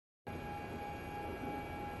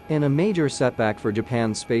In a major setback for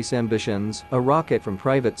Japan's space ambitions, a rocket from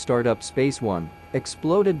private startup Space One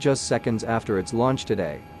exploded just seconds after its launch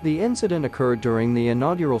today. The incident occurred during the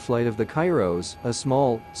inaugural flight of the Kairos, a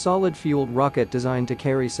small, solid-fueled rocket designed to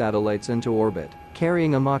carry satellites into orbit.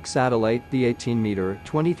 Carrying a mock satellite, the 18-meter,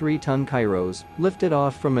 23-ton Kairos lifted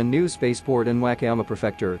off from a new spaceport in Wakayama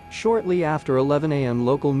Prefecture. Shortly after 11 a.m.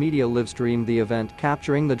 local media livestreamed the event,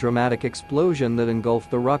 capturing the dramatic explosion that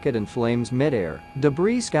engulfed the rocket in flames mid-air.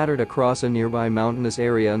 Debris scattered across a nearby mountainous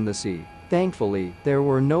area in the sea. Thankfully, there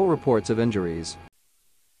were no reports of injuries.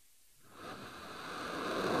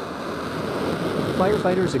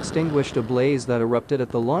 Firefighters extinguished a blaze that erupted at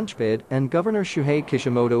the launchpad, and Governor Shuhei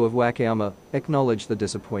Kishimoto of Wakayama acknowledged the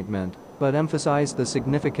disappointment, but emphasized the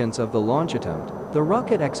significance of the launch attempt. The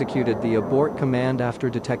rocket executed the abort command after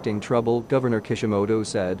detecting trouble, Governor Kishimoto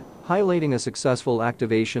said, highlighting a successful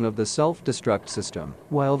activation of the self-destruct system.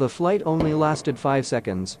 While the flight only lasted 5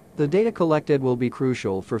 seconds, the data collected will be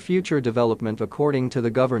crucial for future development, according to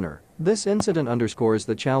the governor. This incident underscores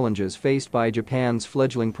the challenges faced by Japan's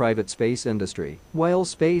fledgling private space industry. While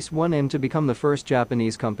Space One aimed to become the first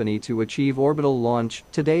Japanese company to achieve orbital launch,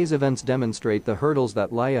 today's events demonstrate the hurdles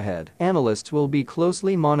that lie ahead. Analysts will be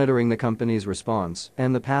closely monitoring the company's response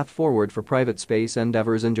and the path forward for private space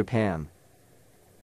endeavors in Japan.